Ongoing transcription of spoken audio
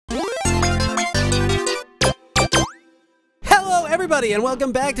everybody, and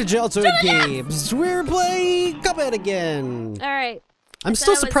welcome back to JaltoidGames. We're playing Cuphead again. All right. I'm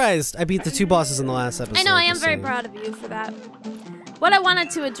still surprised I beat the 2 bosses in the last episode. I know, I am very proud of you for that. What I wanted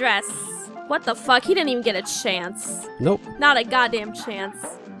to address. What the fuck? He didn't even get a chance. Nope. Not a goddamn chance.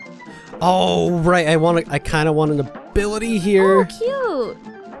 Oh, right. I kind of want an ability here. Oh,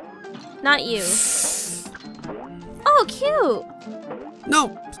 cute. Not you. Oh, cute.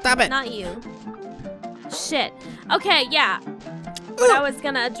 No, stop it. Not you. Shit. Okay, yeah. What I was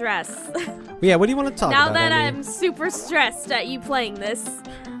gonna address. Yeah, what do you want to talk now about? Now that I'm super stressed at you playing this,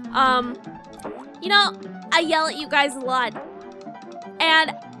 you know, I yell at you guys a lot, and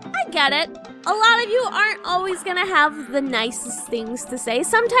I get it. A lot of you aren't always gonna have the nicest things to say.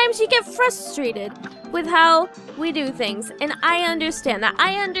 Sometimes you get frustrated with how we do things, and I understand that.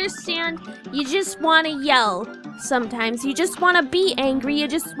 I understand you just want to yell sometimes. You just want to be angry. You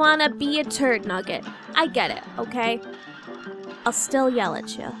just want to be a turd nugget. I get it, okay? I'll still yell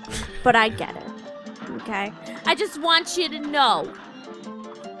at you, but I get it, okay? I just want you to know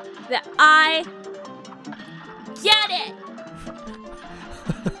that I get it.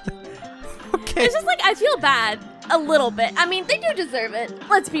 Okay. It's just like, I feel bad a little bit. I mean, they do deserve it.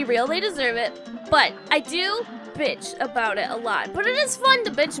 Let's be real, they deserve it. But I do bitch about it a lot. But it is fun to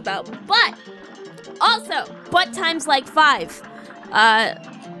bitch about. But also, but times like 5. I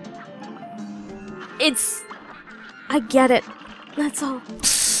get it. That's all.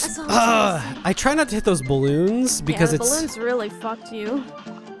 That's all. I try not to hit those balloons because the balloons really fucked you.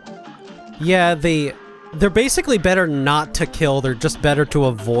 Yeah, they're basically better not to kill. They're just better to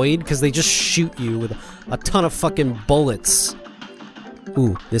avoid because they just shoot you with a ton of fucking bullets.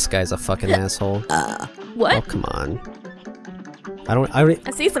 Ooh, this guy's a fucking asshole. What? Oh, come on.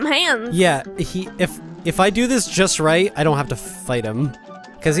 I see some hands. Yeah, if I do this just right, I don't have to fight him.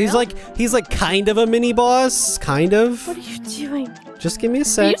 Cause he's like kind of a mini boss, kind of. What are you doing? Just give me a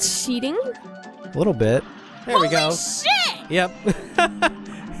sec. Are you cheating? A little bit. There we go. Holy shit! Yep.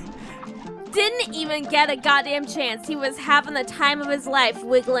 Didn't even get a goddamn chance. He was having the time of his life,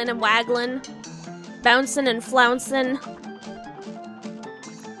 wiggling and waggling, bouncing and flouncing.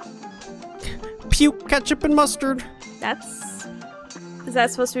 Puke, ketchup, and mustard. Is that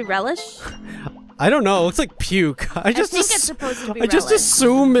supposed to be relish? I don't know. It looks like puke. I think it's supposed to be relish. I just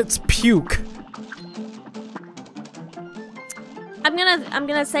assume it's puke. I'm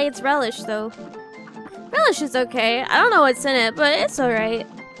gonna say it's relish though. Relish is okay. I don't know what's in it, but it's alright.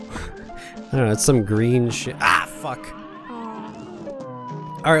 I don't know. It's some green shit. Ah, fuck.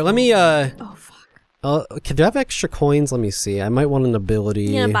 Oh. All right, let me. Oh fuck. Do I have extra coins? Let me see. I might want an ability.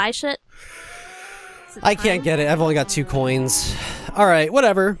 You gonna buy shit? I can't get it. I've only got 2 coins. All right,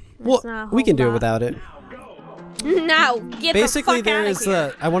 whatever. Well, we can do it without it. No, get basically, the fuck out of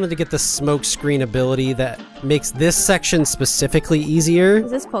here. I wanted to get the smoke screen ability that makes this section specifically easier.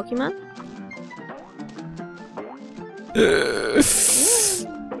 Is this Pokemon?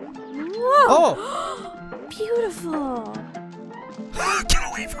 Whoa! Oh! Beautiful! Get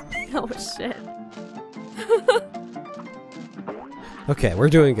away from me! Oh shit! Okay, we're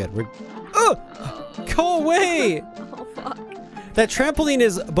doing good. Go away! Oh fuck! That trampoline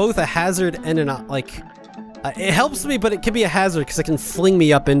is both a hazard and it helps me, but it can be a hazard because it can fling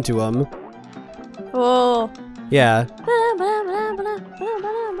me up into them. Oh. Yeah.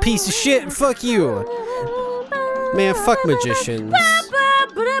 Piece of shit, fuck you! Man, fuck magicians.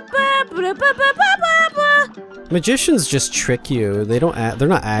 Magicians just trick you. They're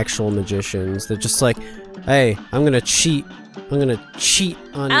not actual magicians. They're just like, hey, I'm gonna cheat. I'm gonna cheat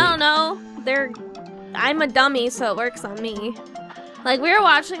on you. I don't know. I'm a dummy, so it works on me. Like, we were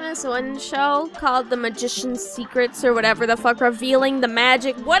watching this one show called The Magician's Secrets or whatever the fuck, revealing the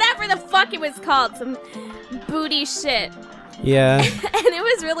magic, whatever the fuck it was called, some booty shit. Yeah. And it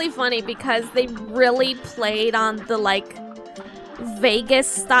was really funny because they really played on the, like, Vegas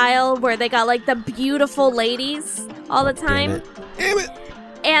style where they got, like, the beautiful ladies all the time. Damn it.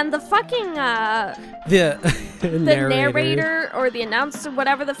 And the fucking, the narrator or the announcer,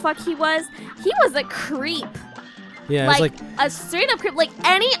 whatever the fuck he was a creep. Yeah, like a straight up creep. Like,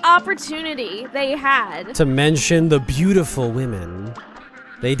 any opportunity they had to mention the beautiful women,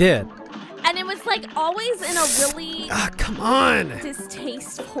 they did. And it was like always in a really come on,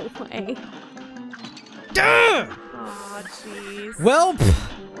 distasteful way. Duh! Oh jeez. Well,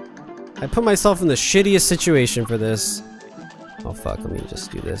 I put myself in the shittiest situation for this. Oh fuck, let me just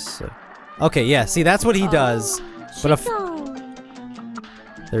do this. Okay, yeah, see, that's what he does. But if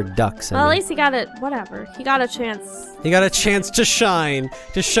they're ducks. Well, at least he got it. Whatever. He got a chance. He got a chance to shine,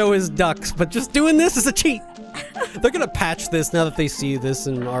 to show his ducks. But just doing this is a cheat. They're gonna patch this now that they see this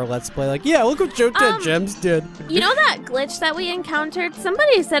in our Let's Play. Like, yeah, look what JaltoidGames did. You know that glitch that we encountered?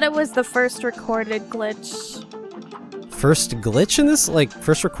 Somebody said it was the first recorded glitch. First glitch in this? Like,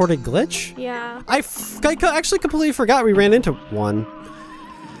 first recorded glitch? Yeah. I actually completely forgot we ran into one.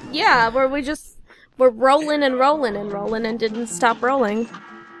 Yeah, where we're rolling and rolling and rolling and didn't stop rolling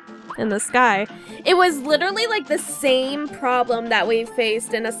in the sky. It was literally like the same problem that we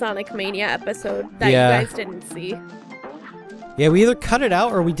faced in a Sonic Mania episode that you guys didn't see. Yeah, we either cut it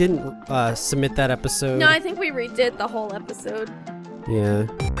out or we didn't submit that episode. No, I think we redid the whole episode. Yeah.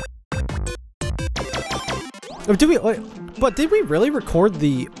 Oh, did we really record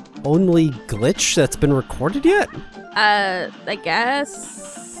the only glitch that's been recorded yet? I guess.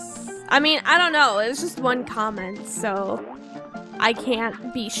 I mean, I don't know. It was just one comment, so I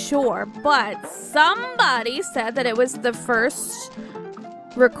can't be sure. But somebody said that it was the first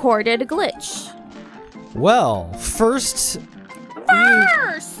recorded glitch. Well, first!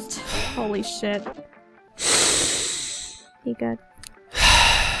 Holy shit. You good?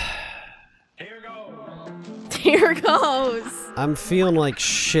 Here goes. I'm feeling like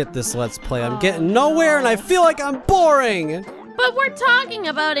shit this Let's Play. I'm getting nowhere and I feel like I'm boring! But we're talking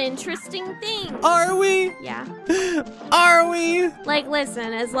about interesting things. Are we? Yeah. Are we? Like,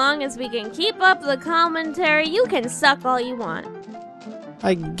 listen, as long as we can keep up the commentary, you can suck all you want.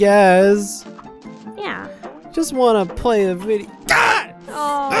 I guess. Yeah. Just want to play a video. God!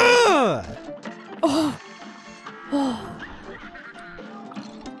 Oh.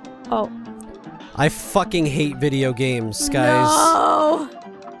 Oh. I fucking hate video games, guys. No.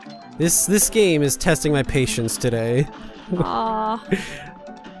 This game is testing my patience today. Aw.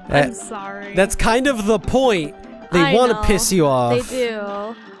 I'm sorry. That's kind of the point. They want to piss you off. They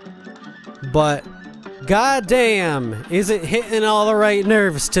do. But goddamn, is it hitting all the right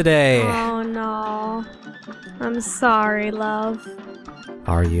nerves today? Oh no. I'm sorry, love.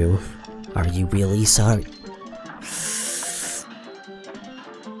 Are you? Are you really sorry?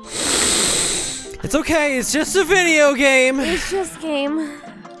 It's okay, it's just a video game. It's just game.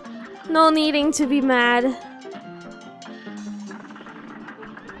 No needing to be mad.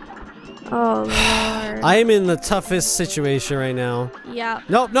 Oh Lord. I am in the toughest situation right now. Yeah.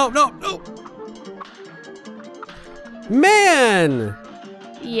 No. Man!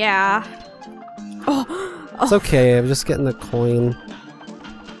 Yeah. It's okay, I'm just getting the coin.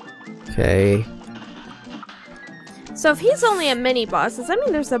 Okay. So if he's only a mini boss, does that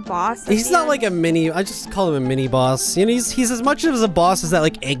mean there's a boss? He's not like a mini, I just call him a mini boss. You know, he's as much of a boss as that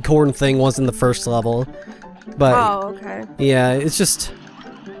like acorn thing was in the first level. But oh, okay. Yeah, it's just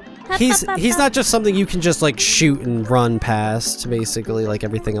he's not just something you can just like shoot and run past, basically, like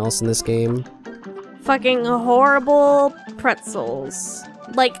everything else in this game. Fucking horrible pretzels.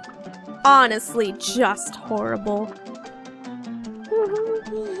 Like, honestly, just horrible.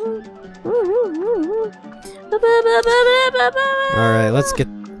 Alright, let's get...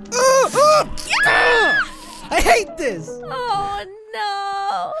 I hate this! Oh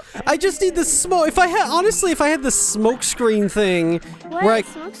no! I just need the smoke. If I had the smoke screen thing, What? where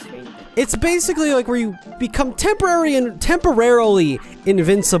Smoke screen? it's basically like where you become temporarily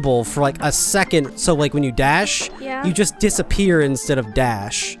invincible for like a second. So like when you dash, you just disappear instead of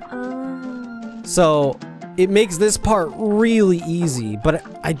dash. So it makes this part really easy, but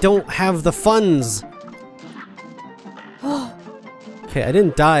I don't have the funds. Okay, I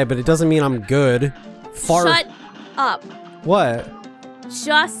didn't die, but it doesn't mean I'm good. Shut up. What?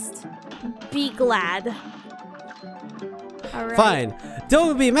 Just be glad. All right. Fine.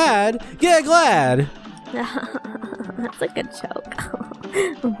 Don't be mad. Get glad. That's a good joke.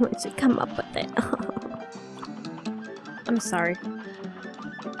 We should come up with it. I'm sorry.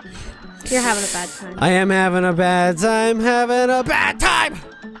 You're having a bad time. I am having a bad time. Having a bad time.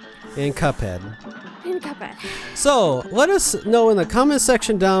 In Cuphead. In Cuphead. So, let us know in the comment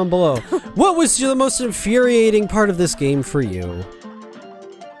section down below, what was the most infuriating part of this game for you?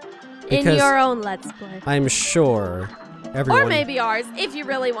 In your own Let's Play. I'm sure everyone... Or maybe ours, if you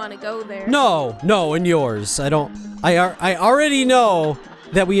really want to go there. No, in yours. I already know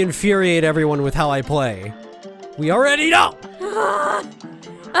that we infuriate everyone with how I play. We already know!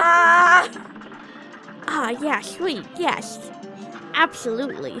 Yeah, sweet, yes.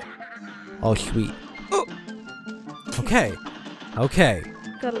 Absolutely. Oh, sweet. Oh. Okay. Okay.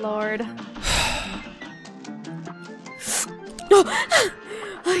 Good lord.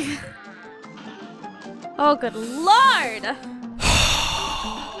 Oh, good lord!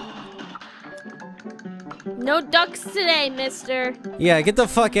 No ducks today, mister. Yeah, get the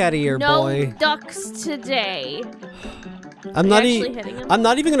fuck out of here, boy. No ducks today. I'm not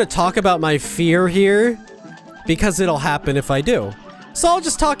even gonna talk about my fear here, because it'll happen if I do. So I'll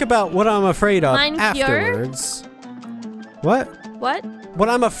just talk about what I'm afraid of Mind afterwards. What? What? What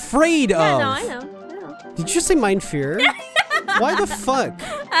I'm afraid of. No, I know. Did you just say mind fear? Why the fuck?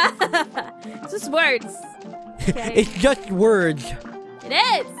 It's just words. Okay. It's just words. It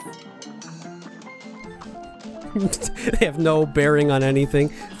is. They have no bearing on anything.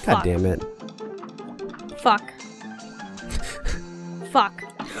 God Fuck. damn it. Fuck. Fuck.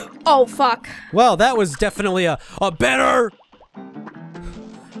 Oh, fuck. Well, that was definitely a better.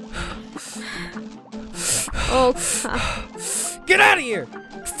 Oh. Get out of here!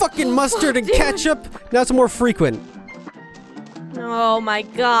 Fucking mustard and ketchup. Now it's more frequent. Oh my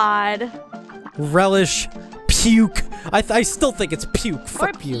god. Relish, puke. I still think it's puke. Or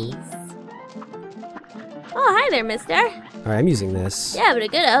Fuck you. peas. Oh, hi there, mister. Alright, I'm using this. Yeah, but a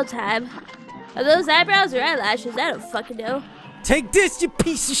good old time. Are those eyebrows or eyelashes? I don't fucking know. Take this, you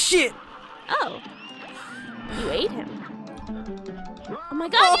piece of shit! Oh. You ate him. Oh my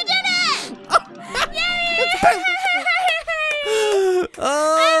god, you did it! Yay!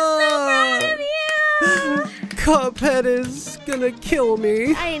 Oh, I'm so proud of you! Cuphead is gonna kill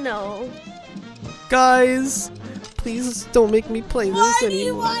me. I know. Guys, please don't make me play this anymore. Why do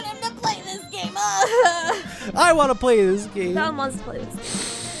you want him to play this game? I want to play this game. No one wants to play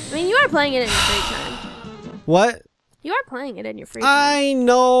this. I mean, you are playing it in your free time. What? You are playing it in your free time. I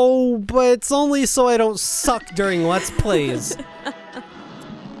know, but it's only so I don't suck during Let's Plays.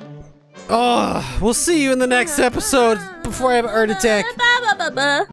 Oh, we'll see you in the next episode before I have a heart attack.